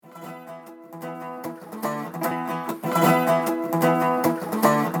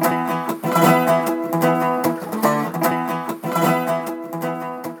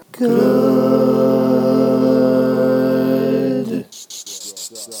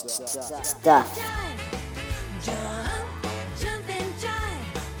Stuff. Jump, jump and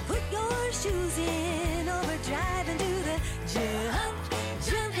jive. Put your shoes in overdrive and do the jump,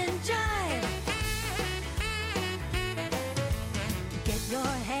 jump and jive. Get your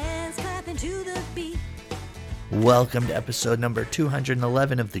hands clapping to the beat. Welcome to episode number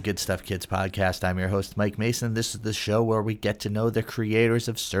 211 of the Good Stuff Kids podcast. I'm your host, Mike Mason. This is the show where we get to know the creators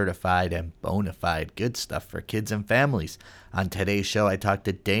of certified and bona fide good stuff for kids and families. On today's show, I talked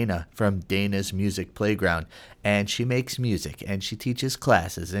to Dana from Dana's Music Playground, and she makes music, and she teaches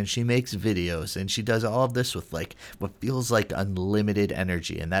classes, and she makes videos, and she does all of this with like what feels like unlimited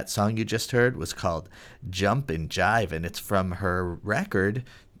energy. And that song you just heard was called Jump and Jive, and it's from her record,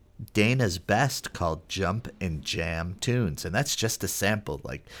 Dana's Best, called Jump and Jam Tunes. And that's just a sample.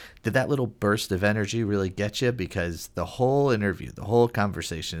 Like, did that little burst of energy really get you? Because the whole interview, the whole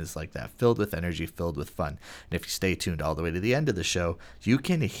conversation is like that, filled with energy, filled with fun. And if you stay tuned all the way to the end of the show, you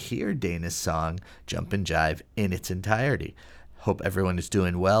can hear Dana's song Jump and Jive in its entirety. Hope everyone is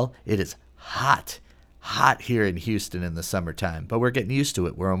doing well. It is hot here in Houston in the summertime, but we're getting used to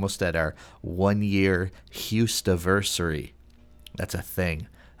it. We're almost at our 1 year Houstiversary. That's a thing.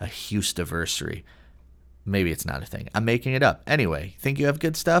 A Houstiversary. Maybe it's not a thing. I'm making it up. Anyway, think you have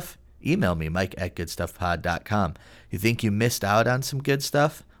good stuff? Email me, mike@goodstuffpod.com. You think you missed out on some good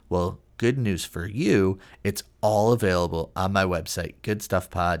stuff? Well, good news for you. It's all available on my website,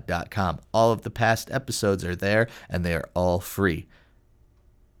 goodstuffpod.com. All of the past episodes are there, and they are all free.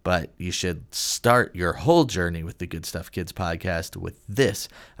 But you should start your whole journey with the Good Stuff Kids podcast with this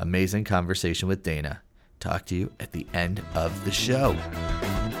amazing conversation with Dana. Talk to you at the end of the show.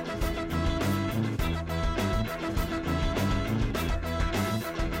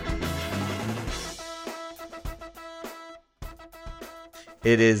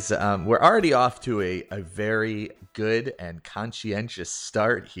 It is, we're already off to a very good and conscientious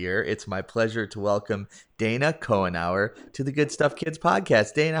start here. It's my pleasure to welcome Dana Kohenauer to the Good Stuff Kids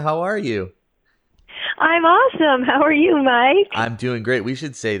podcast. Dana, how are you? I'm awesome. How are you, Mike? I'm doing great. We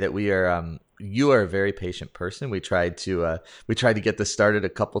should say that we are, you are a very patient person. We tried to get this started a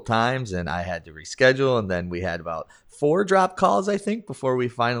couple times, and I had to reschedule, and then we had about 4 drop calls, I think, before we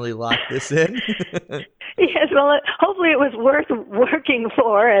finally locked this in. Yes, well, hopefully it was worth working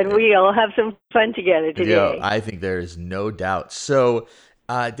for, and we'll have some fun together today. Yeah, I think there is no doubt. So,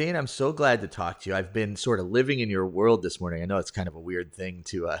 Dana, I'm so glad to talk to you. I've been sort of living in your world this morning. I know it's kind of a weird thing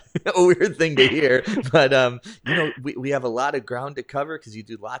to hear, but we have a lot of ground to cover because you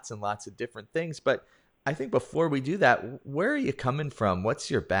do lots and lots of different things. But I think before we do that, where are you coming from?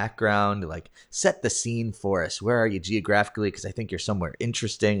 What's your background? Like, set the scene for us. Where are you geographically? Because I think you're somewhere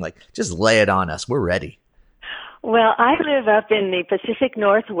interesting. Like, just lay it on us. We're ready. Well, I live up in the Pacific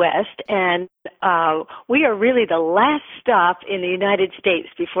Northwest, and we are really the last stop in the United States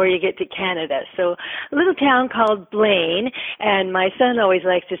before you get to Canada. So a little town called Blaine, and my son always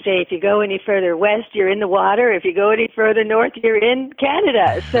likes to say, if you go any further west, you're in the water. If you go any further north, you're in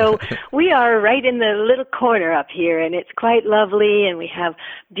Canada. So we are right in the little corner up here, and it's quite lovely, and we have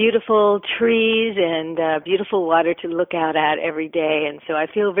beautiful trees and beautiful water to look out at every day. And so I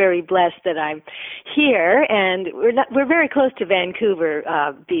feel very blessed that I'm here, and we're very close to Vancouver,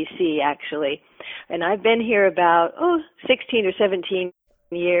 BC, actually. And I've been here about 16 or 17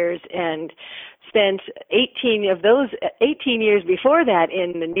 years, and spent 18 years before that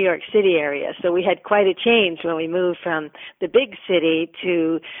in the New York City area. So we had quite a change when we moved from the big city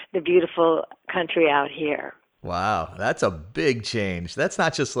to the beautiful country out here. Wow, that's a big change. That's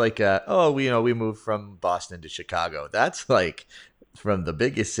not just like we moved from Boston to Chicago. That's like from the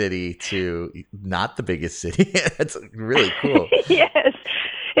biggest city to not the biggest city. That's really cool. Yes,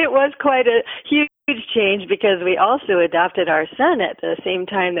 it was quite a huge change because we also adopted our son at the same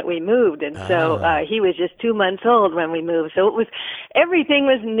time that we moved, and so he was just 2 months old when we moved. So everything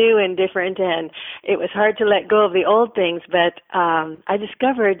was new and different, and it was hard to let go of the old things. But I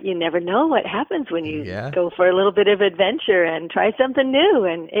discovered you never know what happens when you go for a little bit of adventure and try something new,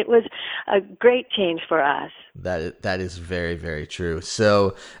 and it was a great change for us. That is very, very true.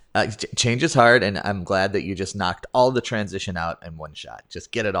 So change is hard, and I'm glad that you just knocked all the transition out in one shot.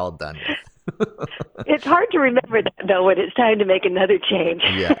 Just get it all done with. It's hard to remember that, though, when it's time to make another change.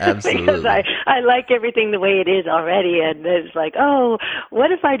 Yeah, absolutely. Because I like everything the way it is already, and it's like,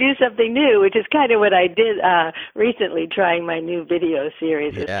 what if I do something new, which is kind of what I did recently, trying my new video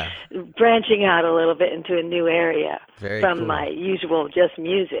series, branching out a little bit into a new area Very from cool. my usual just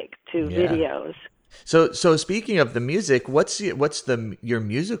music to videos. So speaking of the music, your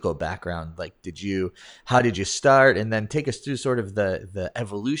musical background? Like, how did you start? And then take us through sort of the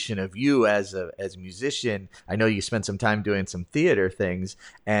evolution of you as a musician. I know you spent some time doing some theater things,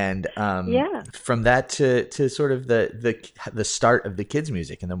 and Yeah. from that to sort of the start of the kids'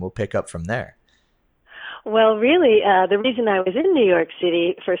 music, and then we'll pick up from there. Well, really, the reason I was in New York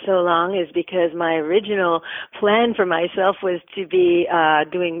City for so long is because my original plan for myself was to be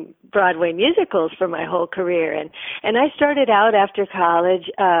doing Broadway musicals for my whole career. And I started out after college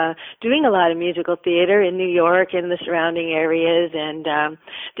doing a lot of musical theater in New York and the surrounding areas, and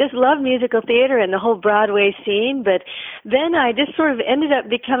just loved musical theater and the whole Broadway scene. But then I just sort of ended up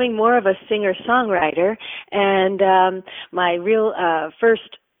becoming more of a singer-songwriter, and my real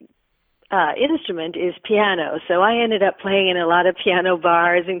first instrument is piano. So I ended up playing in a lot of piano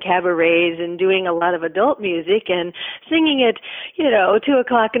bars and cabarets and doing a lot of adult music and singing it,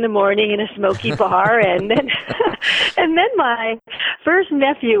 2:00 in the morning in a smoky bar. And then, and then my first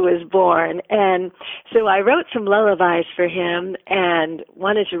nephew was born. And so I wrote some lullabies for him and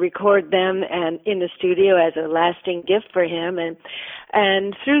wanted to record them and in the studio as a lasting gift for him.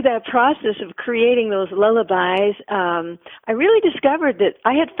 And through that process of creating those lullabies, I really discovered that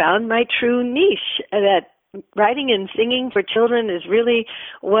I had found my true niche, that writing and singing for children is really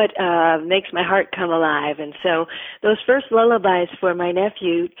what makes my heart come alive. And so those first lullabies for my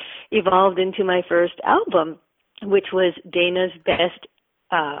nephew evolved into my first album, which was Dana's Best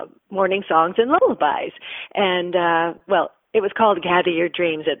Morning Songs and Lullabies. And, it was called Gather Your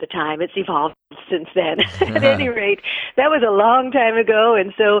Dreams at the time. It's evolved since then. At any rate, that was a long time ago,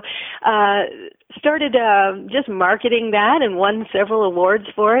 and so started just marketing that and won several awards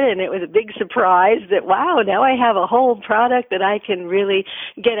for it, and it was a big surprise that, wow, now I have a whole product that I can really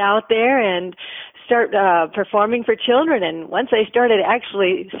get out there and start performing for children. And once I started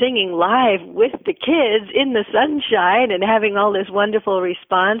actually singing live with the kids in the sunshine and having all this wonderful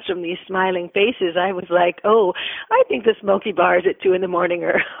response from these smiling faces, I was like, oh, I think the smoky bars at 2 a.m. are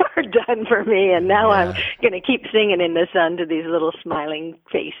done for me. And now I'm going to keep singing in the sun to these little smiling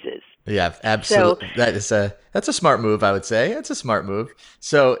faces. Yeah, absolutely. So, that's a smart move, I would say. That's a smart move.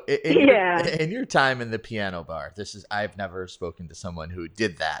 So in your time in the piano bar, I've never spoken to someone who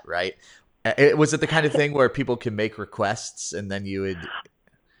did that, right? Was it the kind of thing where people can make requests and then you would?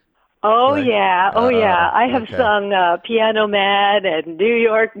 Oh, yeah. I have sung Piano Man and New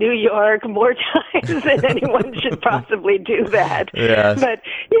York more times than anyone should possibly do that. Yes. But,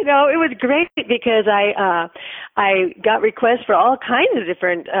 it was great because I got requests for all kinds of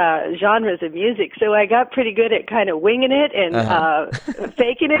different genres of music. So I got pretty good at kind of winging it and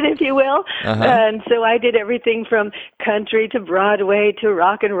faking it, if you will. And so I did everything from country to Broadway to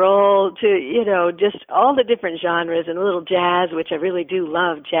rock and roll to, just all the different genres, and a little jazz, which I really do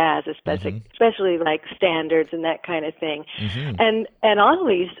love jazz, especially like standards and that kind of thing. And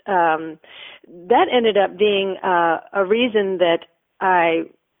always that ended up being a reason that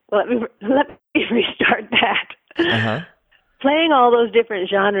let me restart that. Playing all those different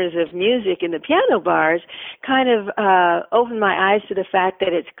genres of music in the piano bars kind of opened my eyes to the fact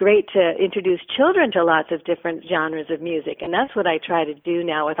that it's great to introduce children to lots of different genres of music. And that's what I try to do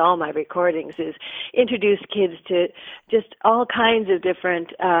now with all my recordings, is introduce kids to just all kinds of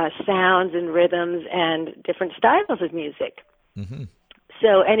different sounds and rhythms and different styles of music.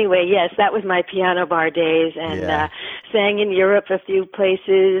 So anyway, yes, that was my piano bar days, and sang in Europe a few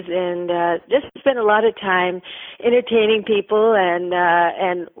places, and just spent a lot of time entertaining people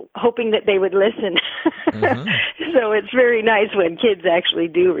and hoping that they would listen. So it's very nice when kids actually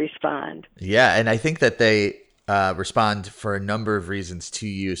do respond. Yeah, and I think that they respond for a number of reasons to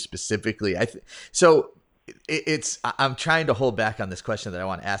you specifically. I'm trying to hold back on this question that I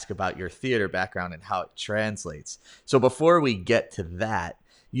want to ask about your theater background and how it translates. So before we get to that,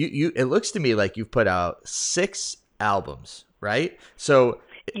 it looks to me like you've put out 6 albums, right? So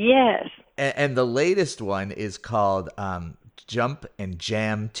yes, and the latest one is called Jump and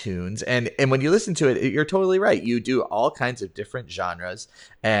Jam Tunes, and when you listen to it, you're totally right. You do all kinds of different genres,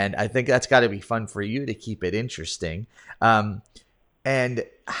 and I think that's got to be fun for you to keep it interesting. And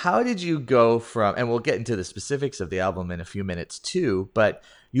how did you go from, and we'll get into the specifics of the album in a few minutes too, but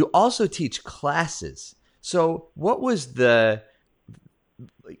you also teach classes. So what was the,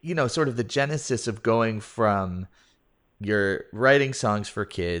 sort of the genesis of going from your writing songs for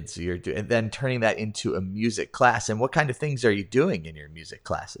kids, and then turning that into a music class, and what kind of things are you doing in your music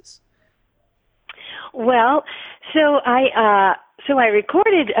classes? Well, so I So I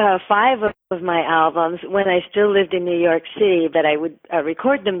recorded 5 of my albums when I still lived in New York City, but I would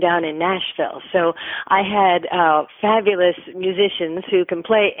record them down in Nashville. So I had fabulous musicians who can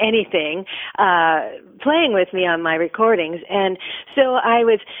play anything playing with me on my recordings. And so I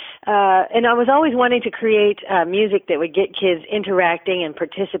was always wanting to create music that would get kids interacting and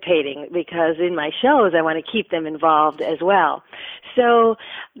participating, because in my shows I want to keep them involved as well. So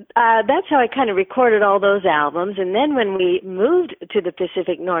that's how I kind of recorded all those albums. And then when we moved to the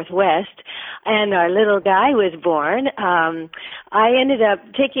Pacific Northwest and our little guy was born, I ended up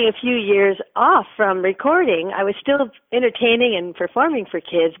taking a few years off from recording. I was still entertaining and performing for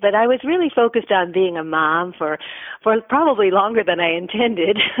kids, but I was really focused on being a mom for probably longer than I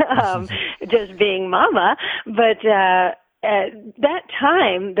intended, just being mama. But at that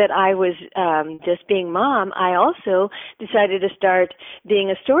time that I was just being mom, I also decided to start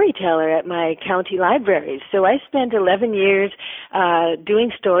being a storyteller at my county libraries. So I spent 11 years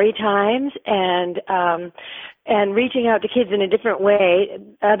doing story times and reaching out to kids in a different way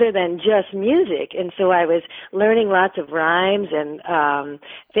other than just music. And so I was learning lots of rhymes and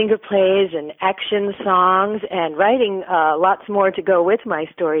finger plays and action songs and writing lots more to go with my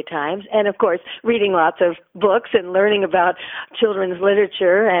story times. And, of course, reading lots of books and learning about children's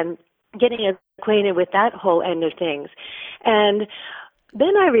literature and getting acquainted with that whole end of things. And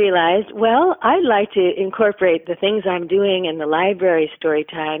then I realized, well, I'd like to incorporate the things I'm doing in the library story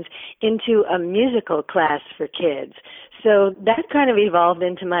times into a musical class for kids. So that kind of evolved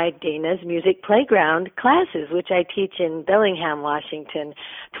into my Dana's Music Playground classes, which I teach in Bellingham, Washington,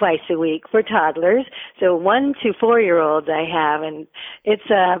 twice a week for toddlers. So 1 to 4-year-olds I have, and it's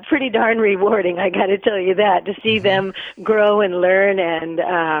pretty darn rewarding, I got to tell you that, to see them grow and learn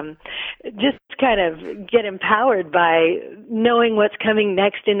and just kind of get empowered by knowing what's coming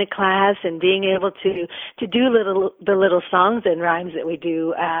next in the class and being able to do the little songs and rhymes that we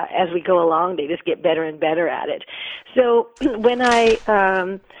do as we go along. They just get better and better at it. So when I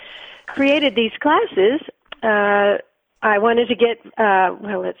created these classes, I wanted to get,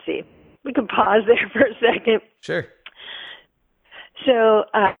 well, let's see. We can pause there for a second. Sure. So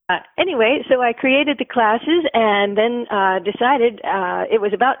anyway, so I created the classes and then decided it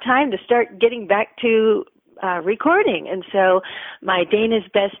was about time to start getting back to recording. And so my Dana's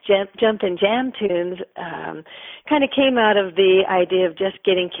Best Jump and Jam tunes kind of came out of the idea of just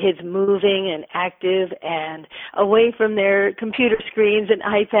getting kids moving and active and away from their computer screens and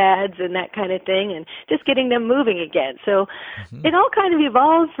iPads and that kind of thing, and just getting them moving again. So it all kind of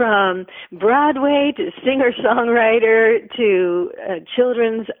evolved from Broadway to singer-songwriter to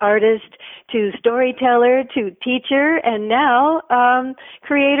children's artist to storyteller to teacher, and now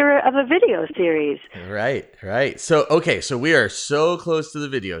creator of a video series. Right. So, okay, so we are so close to the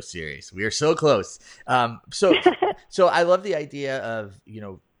video series. We are so close. So I love the idea of,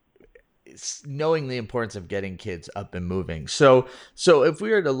 knowing the importance of getting kids up and moving. So if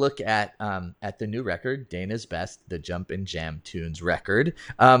we were to look at the new record, Dana's Best, the Jump and Jam Tunes record,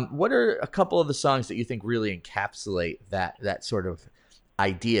 what are a couple of the songs that you think really encapsulate that sort of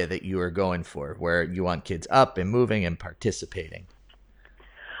idea that you are going for, where you want kids up and moving and participating?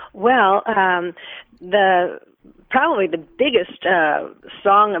 Well, probably the biggest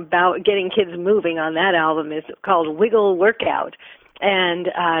song about getting kids moving on that album is called Wiggle Workout. And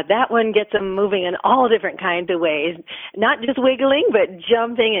that one gets them moving in all different kinds of ways, not just wiggling, but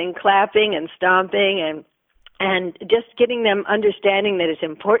jumping and clapping and stomping and just getting them understanding that it's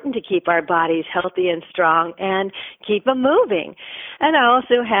important to keep our bodies healthy and strong and keep them moving. And I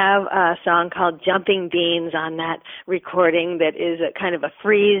also have a song called Jumping Beans on that recording that is a kind of a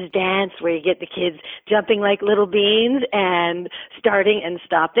freeze dance where you get the kids jumping like little beans and starting and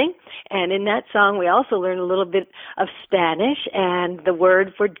stopping. And in that song, we also learn a little bit of Spanish and the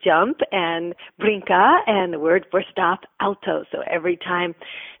word for jump and brinca and the word for stop, alto. So every time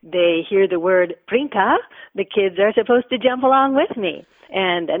they hear the word brinca, the kids are supposed to jump along with me.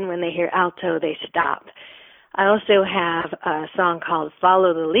 And then when they hear alto, they stop. I also have a song called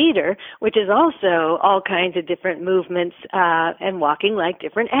Follow the Leader, which is also all kinds of different movements and walking like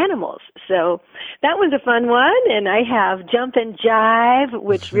different animals. So that was a fun one. And I have Jump and Jive,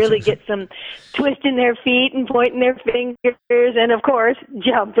 which really gets them twisting their feet and pointing their fingers and, of course,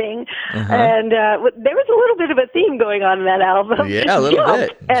 jumping. And there was a little bit of a theme going on in that album. Yeah, a little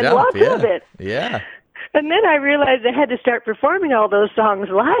bit. And lots of it. Yeah. And then I realized I had to start performing all those songs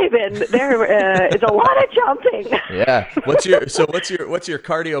live, and there is a lot of jumping. Yeah. What's your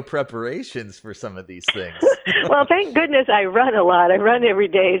cardio preparations for some of these things? Well, thank goodness I run a lot. I run every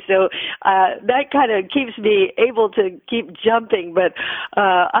day, so that kind of keeps me able to keep jumping. But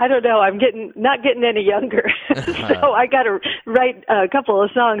I don't know. I'm not getting any younger, so I got to write a couple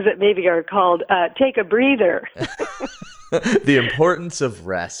of songs that maybe are called "Take a Breather." The importance of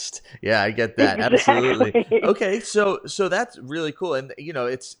rest. Yeah, I get that. Exactly. Absolutely. Okay, so that's really cool. And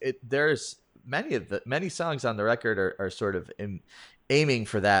there's many songs on the record are sort of aiming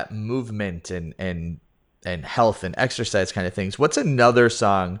for that movement and health and exercise kind of things. What's another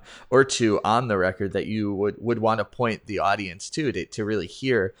song or two on the record that you would want to point the audience to really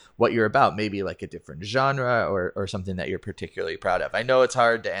hear what you're about? Maybe like a different genre or something that you're particularly proud of. I know it's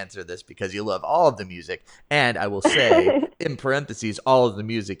hard to answer this because you love all of the music. And I will say, in parentheses, all of the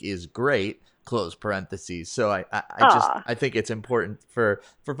music is great, close parentheses. So I think it's important for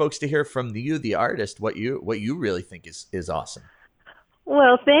folks to hear from you, the artist, what you really think is awesome.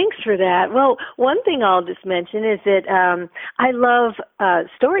 Well, thanks for that. Well, one thing I'll just mention is that I love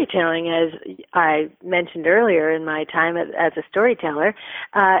storytelling, as I mentioned earlier in my time as a storyteller.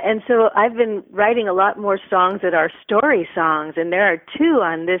 And so I've been writing a lot more songs that are story songs, and there are two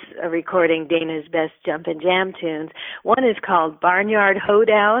on this recording, Dana's Best Jump and Jam Tunes. One is called Barnyard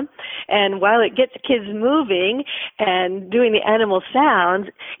Hoedown, and while it gets kids moving and doing the animal sounds,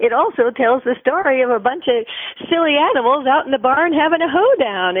 it also tells the story of a bunch of silly animals out in the barn having a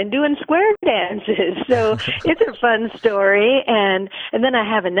hoedown and doing square dances. So it's a fun story. And then I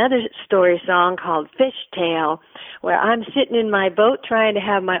have another story song called Fishtail, where I'm sitting in my boat trying to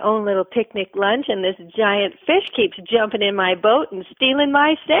have my own little picnic lunch, and this giant fish keeps jumping in my boat and stealing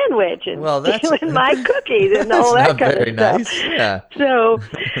my sandwich and stealing my cookies and all that kind of stuff. Nice. Yeah.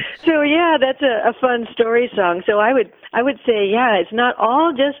 So yeah, that's a fun story song. So I would say, yeah, it's not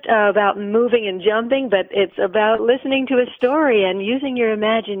all just about moving and jumping, but it's about listening to a story and using your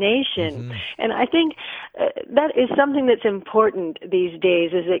imagination. Mm-hmm. And I think that is something that's important these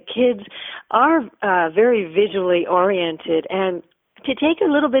days, is that kids are very visually oriented, and to take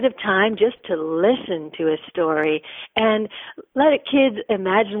a little bit of time just to listen to a story and let kids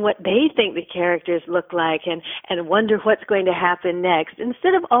imagine what they think the characters look like and wonder what's going to happen next.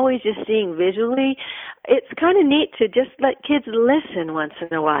 Instead of always just seeing visually, it's kind of neat to just let kids listen once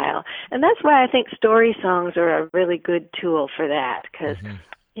in a while. And that's why I think story songs are a really good tool for that, because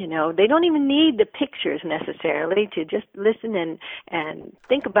they don't even need the pictures necessarily to just listen and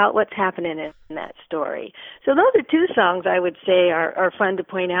think about what's happening in that story. So those are two songs I would say are fun to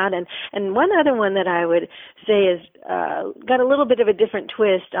point out. And one other one that I would say is got a little bit of a different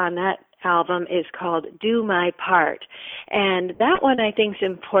twist on that album is called Do My Part. And that one I think is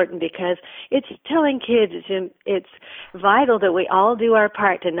important because it's telling kids it's vital that we all do our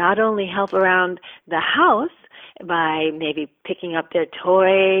part to not only help around the house by maybe picking up their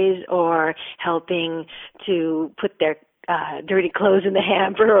toys or helping to put their dirty clothes in the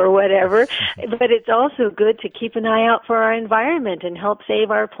hamper or whatever, but it's also good to keep an eye out for our environment and help save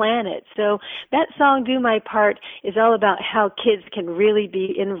our planet. So that song, Do My Part, is all about how kids can really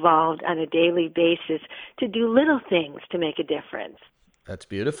be involved on a daily basis to do little things to make a difference. That's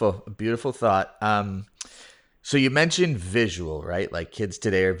beautiful. A beautiful thought. So you mentioned visual, right? Like kids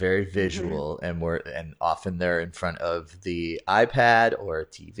today are very visual, and often they're in front of the iPad or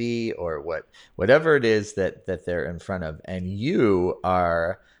TV or whatever it is that they're in front of. And you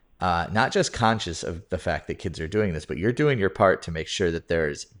are not just conscious of the fact that kids are doing this, but you're doing your part to make sure that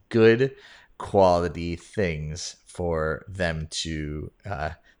there's good quality things for them to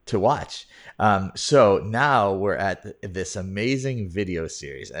watch. So now we're at this amazing video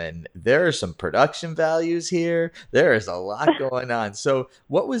series, and there are some production values here. There is a lot going on. So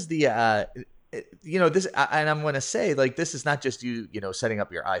what was the, this, and I'm going to say, like, this is not just you setting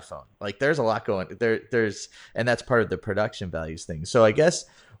up your iPhone. Like, there's a lot going there's, and that's part of the production values thing. So I guess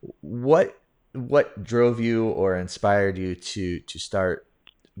what drove you or inspired you to start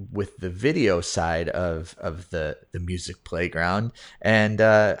with the video side of the music playground, and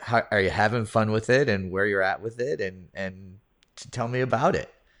how are you having fun with it, and where you're at with it, and tell me about it.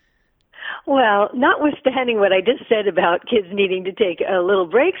 Well, notwithstanding what I just said about kids needing to take a little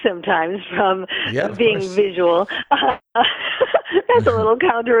break sometimes from being visual, That's a little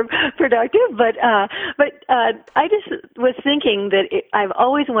counterproductive, but I just was thinking that I've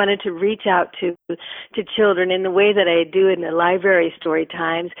always wanted to reach out to children in the way that I do in the library story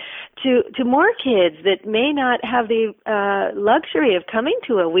times, to more kids that may not have the luxury of coming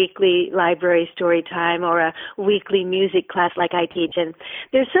to a weekly library story time or a weekly music class like I teach. And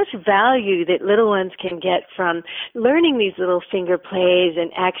there's such value that little ones can get from learning these little finger plays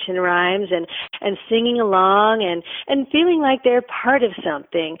and action rhymes and singing along and feeling like they're part of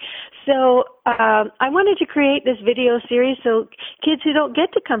something. So I wanted to create this video series so kids who don't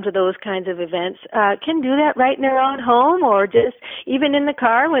get to come to those kinds of events can do that right in their own home or just even in the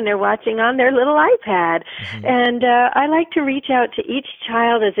car when they're watching on their little iPad. Mm-hmm. And I like to reach out to each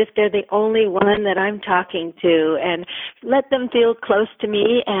child as if they're the only one that I'm talking to and let them feel close to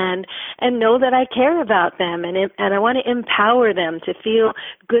me and know that I care about them and I want to empower them to feel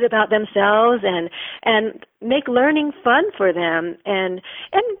good about themselves and make learning fun for them and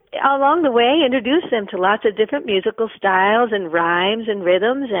along the way introduce them to lots of different musical styles and rhymes and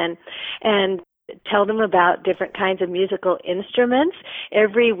rhythms and tell them about different kinds of musical instruments.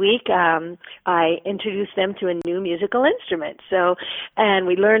 Every week I introduce them to a new musical instrument. So, and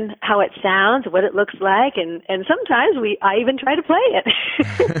we learn how it sounds, what it looks like, and sometimes I even try to play it.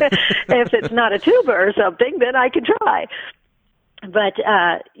 If it's not a tuba or something, then I can try. But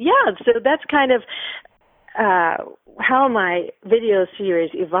so that's kind of how my video series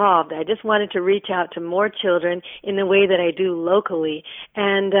evolved. I just wanted to reach out to more children in the way that I do locally,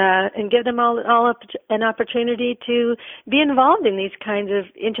 and give them all an opportunity to be involved in these kinds of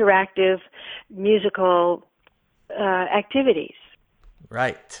interactive musical activities.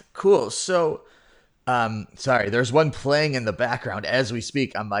 Right. Cool. So, sorry, there's one playing in the background as we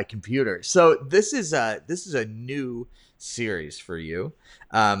speak on my computer. So this is a new series for you,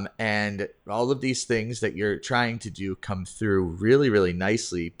 and all of these things that you're trying to do come through really, really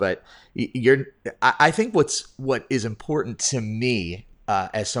nicely. But I think what is important to me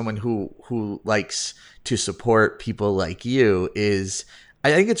as someone who likes to support people like you is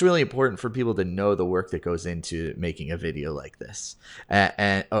I think it's really important for people to know the work that goes into making a video like this,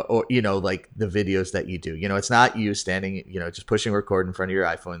 or like the videos that you do. It's not you standing, just pushing record in front of your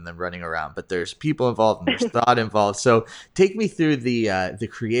iPhone and then running around. But there's people involved and there's thought involved. So take me through the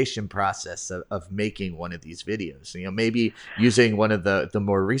creation process of making one of these videos. Maybe using one of the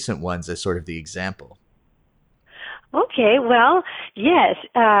more recent ones as sort of the example. Okay, well, yes.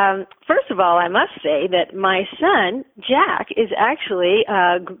 First of all, I must say that my son, Jack, is actually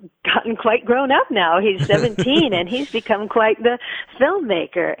gotten quite grown up now. He's 17, and he's become quite the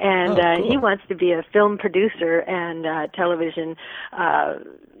filmmaker. And cool. He wants to be a film producer and television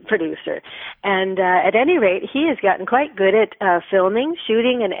producer. And at any rate, he has gotten quite good at filming,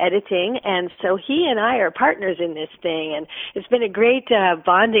 shooting, and editing. And so he and I are partners in this thing. And it's been a great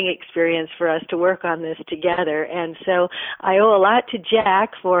bonding experience for us to work on this together. And so I owe a lot to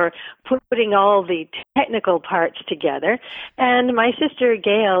Jack for putting all the technical parts together. And my sister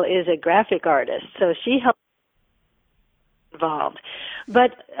Gail is a graphic artist, so she helped involved.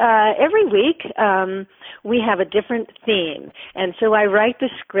 But every week we have a different theme, and so I write the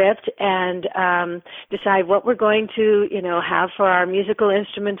script and decide what we're going to, have for our musical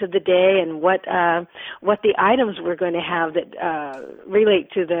instrument of the day, and what the items we're going to have that relate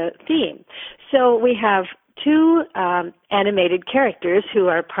to the theme. So we have two animated characters who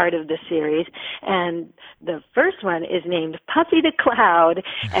are part of the series, and the first one is named Puffy the Cloud,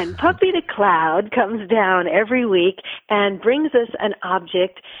 and Puffy the Cloud comes down every week and brings us an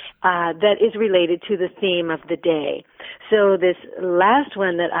object that is related to the theme of the day. So this last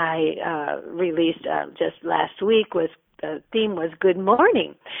one that I released just last week the theme was Good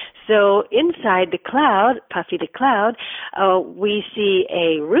Morning. So inside the cloud, Puffy the Cloud, we see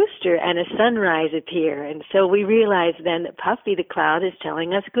a rooster and a sunrise appear. And so we realize then that Puffy the Cloud is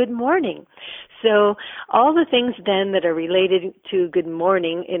telling us good morning. So all the things then that are related to good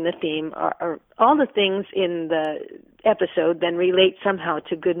morning in the theme are all the things in the episode then relate somehow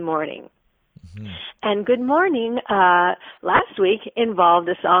to good morning. Mm-hmm. And Good Morning last week involved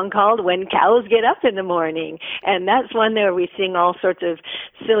a song called When Cows Get Up in the Morning. And that's one where we sing all sorts of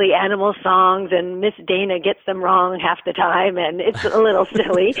silly animal songs, and Miss Dana gets them wrong half the time, and it's a little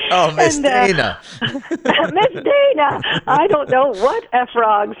silly. Oh, Miss Dana. Miss Dana. I don't know what a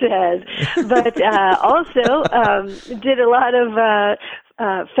frog says. But also did a lot of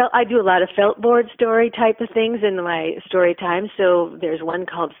I do a lot of felt board story type of things in my story time. So there's one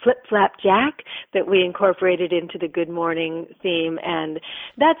called Flip Flap Jack that we incorporated into the Good Morning theme, and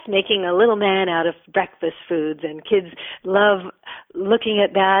that's making a little man out of breakfast foods, and kids love looking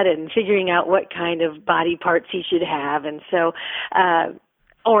at that and figuring out what kind of body parts he should have. And so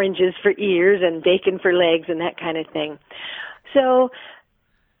oranges for ears and bacon for legs and that kind of thing. So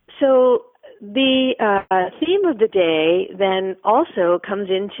the theme of the day then also comes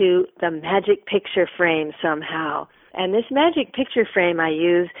into the magic picture frame somehow. And this magic picture frame I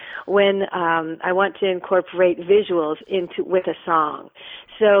use when I want to incorporate visuals with a song.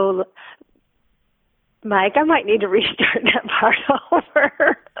 So, Mike, I might need to restart that part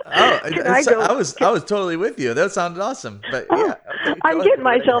over. I was totally with you. That sounded awesome. But yeah, okay, I'm getting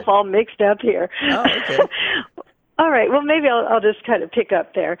myself all mixed up here. Oh, okay. All right. Well, maybe I'll just kind of pick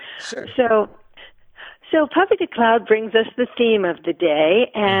up there. Sure. So Puppy the Cloud brings us the theme of the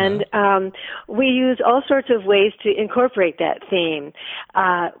day, and we use all sorts of ways to incorporate that theme.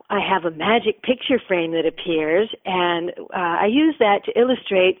 I have a magic picture frame that appears, and I use that to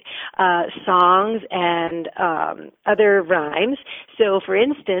illustrate songs and other rhymes. So, for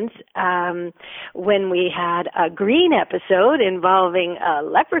instance, when we had a green episode involving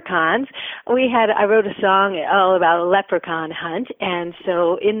leprechauns, I wrote a song all about a leprechaun hunt, and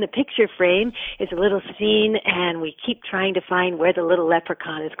so in the picture frame is a little scene, and we keep trying to find where the little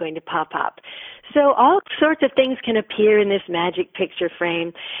leprechaun is going to pop up. So all sorts of things can appear in this magic picture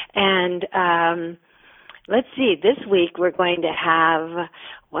frame, and let's see, this week we're going to have,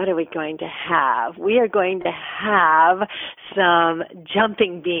 what are we going to have? We are going to have some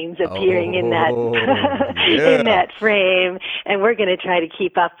jumping beans appearing in that in that frame, and we're going to try to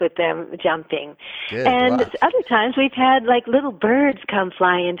keep up with them jumping. Good, and wow. other times we've had like little birds come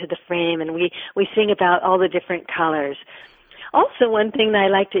fly into the frame, and we sing about all the different colors. Also, one thing that I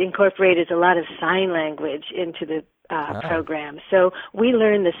like to incorporate is a lot of sign language into the program. So we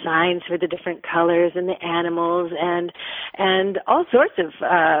learn the signs for the different colors and the animals and all sorts of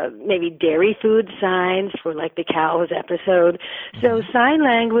maybe dairy food signs for like the cows episode. So sign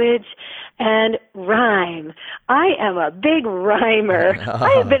language and rhyme. I am a big rhymer.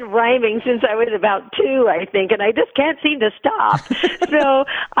 I have been rhyming since I was about 2, I think, and I just can't seem to stop. So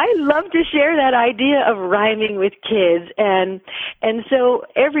I love to share that idea of rhyming with kids, and so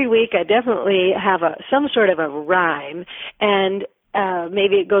every week I definitely have some sort of a rhyme, and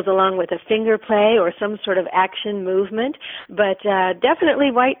maybe it goes along with a finger play or some sort of action movement, but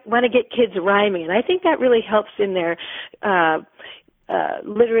definitely want to get kids rhyming, and I think that really helps in their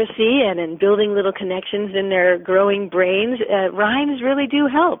literacy and in building little connections in their growing brains. Rhymes really do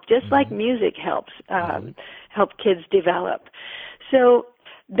help, just like music helps help kids develop. So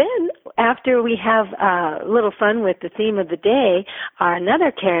then, after we have a little fun with the theme of the day,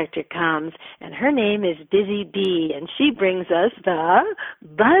 another character comes, and her name is Busy Bee, and she brings us the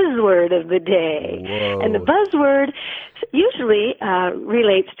buzzword of the day. Whoa. And the buzzword usually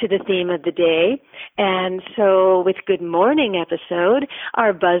relates to the theme of the day. And so with Good Morning episode,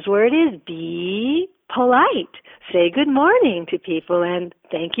 our buzzword is be polite. Say good morning to people and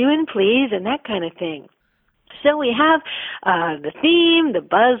thank you and please and that kind of thing. So we have the theme, the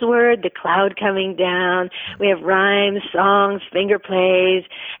buzzword, the cloud coming down. We have rhymes, songs, finger plays,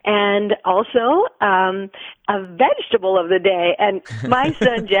 and also a vegetable of the day. And my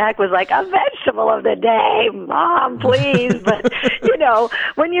son Jack was like, a vegetable of the day, Mom, please. But,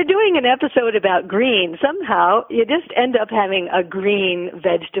 when you're doing an episode about green, somehow you just end up having a green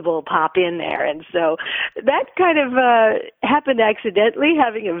vegetable pop in there. And so that kind of happened accidentally,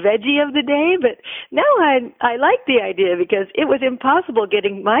 having a veggie of the day. But now I like the idea because it was impossible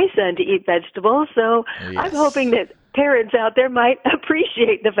getting my son to eat vegetables. So yes. I'm hoping that parents out there might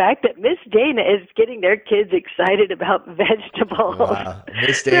appreciate the fact that Miss Dana is getting their kids excited about vegetables. Wow.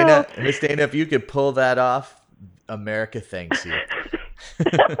 Miss Dana, if you could pull that off, America thanks you.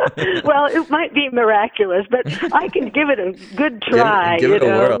 Well, it might be miraculous, but I can give it a good try. Give it a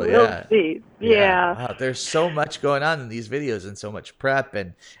whirl, We'll see. Yeah. Wow, there's so much going on in these videos and so much prep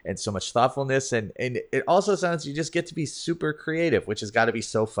and so much thoughtfulness. And it also sounds you just get to be super creative, which has got to be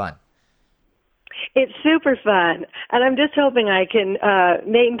so fun. It's super fun, and I'm just hoping I can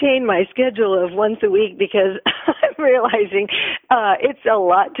maintain my schedule of once a week because I'm realizing it's a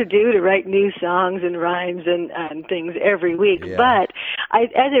lot to do to write new songs and rhymes and things every week. Yeah. But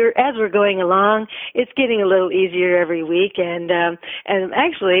as we're going along, it's getting a little easier every week, and I'm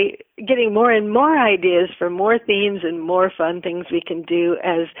actually getting more and more ideas for more themes and more fun things we can do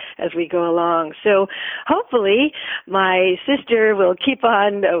as we go along. So hopefully my sister will keep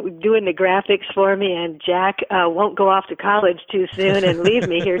on doing the graphics for for me, and Jack won't go off to college too soon and leave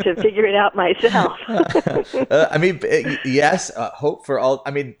me here to figure it out myself. I mean, yes, hope for all. I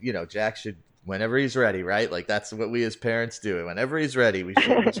mean, Jack should, whenever he's ready, right? Like that's what we as parents do. Whenever he's ready, we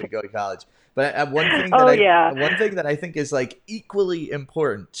should go to college. But one thing that I think is like equally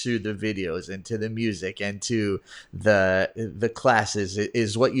important to the videos and to the music and to the classes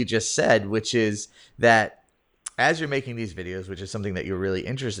is what you just said, which is that as you're making these videos, which is something that you're really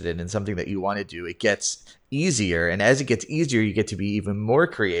interested in and something that you want to do, it gets easier. And as it gets easier, you get to be even more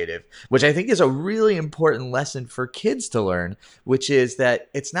creative, which I think is a really important lesson for kids to learn, which is that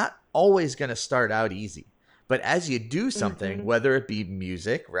it's not always going to start out easy. But as you do something, whether it be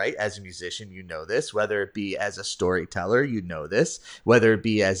music, right? As a musician, you know this. Whether it be as a storyteller, you know this. Whether it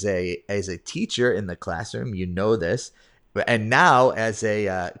be as a teacher in the classroom, you know this. And now as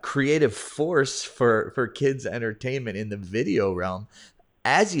a creative force for kids' entertainment in the video realm,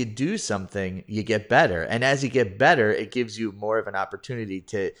 as you do something, you get better. And as you get better, it gives you more of an opportunity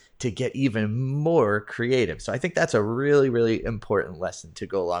to get even more creative. So I think that's a really, really important lesson to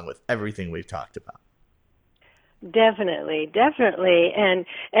go along with everything we've talked about. Definitely. And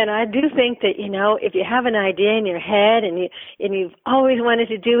I do think that, if you have an idea in your head and you've always wanted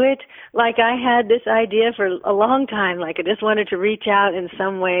to do it, like I had this idea for a long time, like I just wanted to reach out in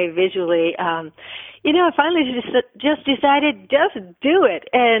some way visually, I finally just decided just do it.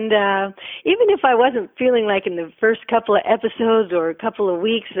 And even if I wasn't feeling like in the first couple of episodes or a couple of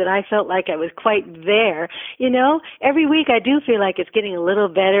weeks that I felt like I was quite there, every week I do feel like it's getting a little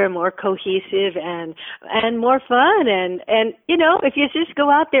better, more cohesive and more fun. And if you just go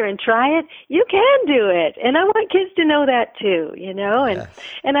out there and try it, you can do it. And I want kids to know that too,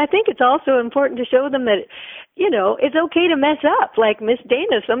 and I think it's also important to show them that, it's okay to mess up. Like Miss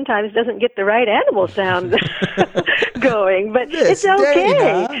Dana sometimes doesn't get the right animal sound going, but it's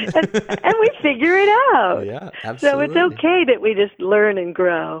okay. And we figure it out. Yeah, absolutely. So it's okay that we just learn and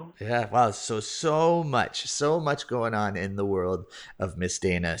grow. Yeah, wow. So much going on in the world of Miss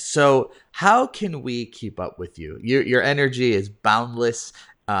Dana. So how can we keep up with you? Your energy is boundless.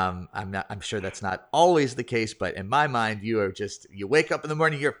 I'm sure that's not always the case, but in my mind, you wake up in the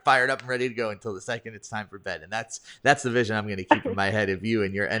morning, you're fired up and ready to go until the second it's time for bed. And that's the vision I'm going to keep in my head of you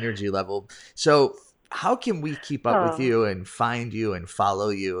and your energy level. So how can we keep up with you and find you and follow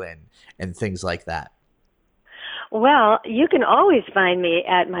you and things like that? Well, you can always find me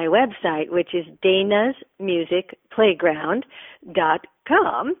at my website, which is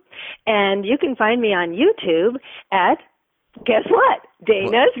danasmusicplayground.com. And you can find me on YouTube at, guess what?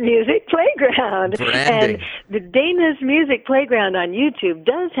 Dana's Music Playground. Branding. And the Dana's Music Playground on YouTube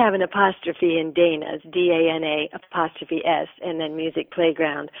does have an apostrophe in Dana's, D-A-N-A, apostrophe S, and then Music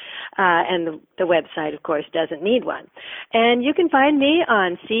Playground. And the website, of course, doesn't need one. And you can find me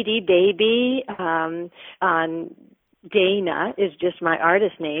on CD Baby, on Dana is just my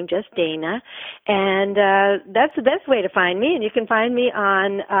artist name, just Dana. And that's the best way to find me. And you can find me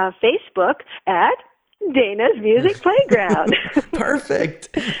on Facebook at Dana's Music Playground. Perfect.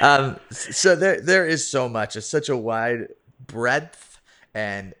 So there is so much. It's such a wide breadth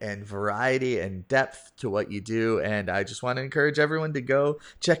and variety and depth to what you do, and I just want to encourage everyone to go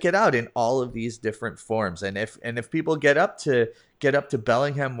check it out in all of these different forms. And if people get up to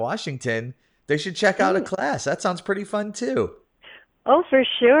Bellingham, Washington, they should check out a class. That sounds pretty fun too. Oh, for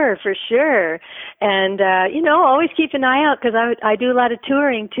sure. And, always keep an eye out because I do a lot of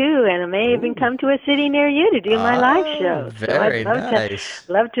touring too, and I may even come to a city near you to do my live show. Very so I'd nice.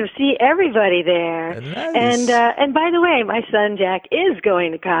 love to see everybody there. Nice. And by the way, my son Jack is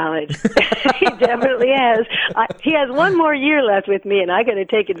going to college. He definitely has. He has one more year left with me, and I got to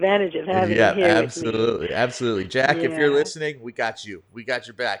take advantage of having him here absolutely, with me. Absolutely. Jack, if you're listening, we got you. We got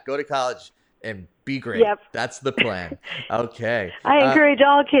your back. Go to college and be great. Yep. That's the plan. Okay. I encourage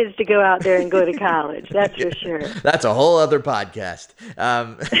all kids to go out there and go to college. That's for sure. That's a whole other podcast.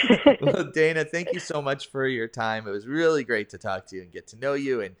 Well, Dana, thank you so much for your time. It was really great to talk to you and get to know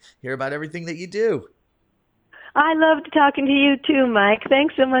you and hear about everything that you do. I loved talking to you too, Mike.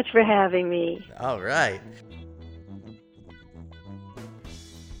 Thanks so much for having me. All right.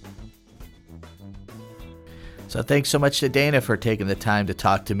 So thanks so much to Dana for taking the time to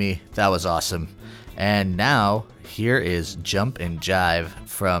talk to me. That was awesome. And now here is Jump and Jive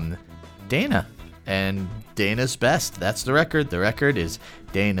from Dana and Dana's Best. That's the record. The record is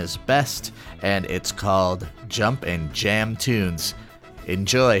Dana's Best, and it's called Jump and Jam Tunes.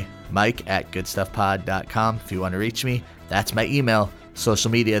 Enjoy. Mike at goodstuffpod.com if you want to reach me. That's my email. Social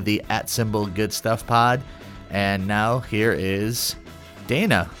media, the @goodstuffpod. And now here is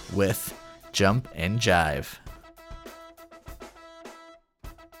Dana with Jump and Jive.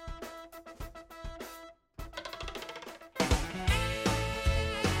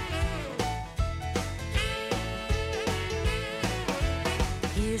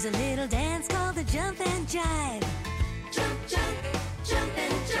 There's a little dance called the jump and jive. Jump, jump, jump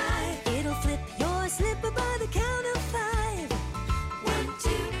and jive. It'll flip your slipper by the count of 5. 1, 2,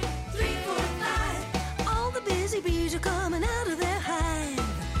 3, 4, 5. All the busy bees are coming out of their hive.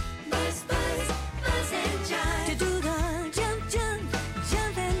 Buzz, buzz, buzz and jive. To do the jump, jump,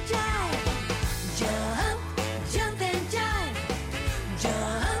 jump and jive. Jump, jump and jive.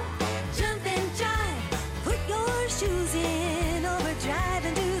 Jump, jump and jive. Put your shoes in overdrive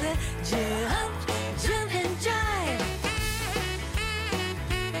and do the jump, jump and jive.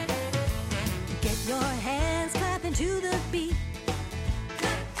 Get your hands clapping to the beat.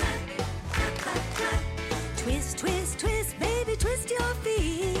 Clap, clap, clap, clap, clap. Twist, twist, twist, baby, twist your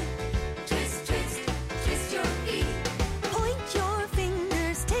feet. Twist, twist, twist your feet. Point your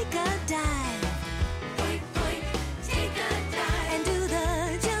fingers, take a dive. Point, point, take a dive. And do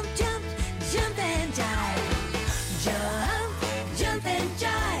the jump, jump, jump and jive. Jump, jump and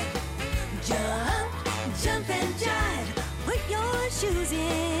jive. Jump, jump and jive. Put your shoes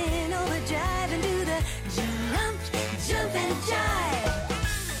in overdrive and do the jump, jump and jive.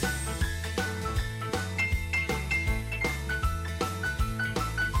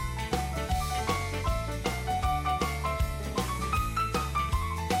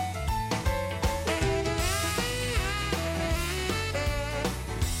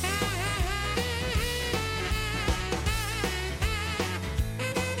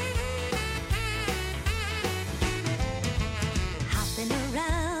 Hopping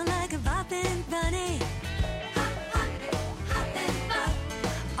around like a bopping bunny. Hop, hop, hop and bop.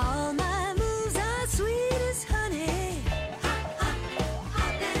 All my moves are sweet as honey. Hop, hop,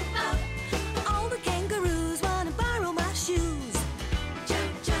 hop and bop. All the kangaroos wanna borrow my shoes.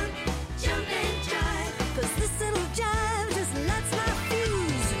 Jump, jump, jump and jive. 'Cause this little jive just lights my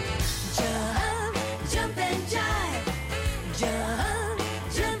fuse. Jump, jump and jive. Jump,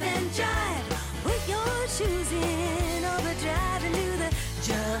 jump and jive. Put your shoes in overdrive and do the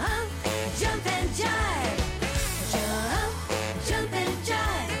jump, jump and jive. Jump, jump and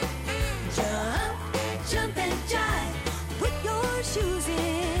jive. Jump, jump and jive. Put your shoes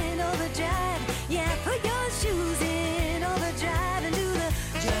in overdrive. Yeah, put your shoes in overdrive and do the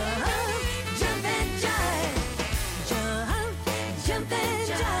jump, jump and jive. Jump, jump and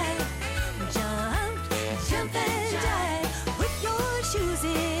jive. Jump, jump and jive. Put your shoes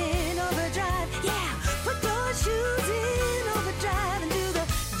in overdrive. Yeah, put your shoes in overdrive and do the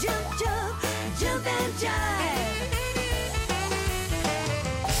jump, jump, jump and jive.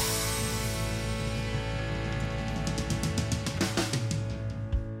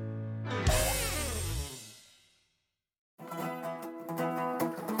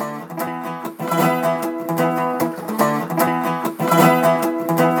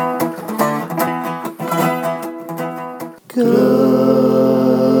 Good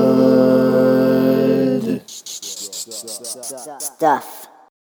Stuff.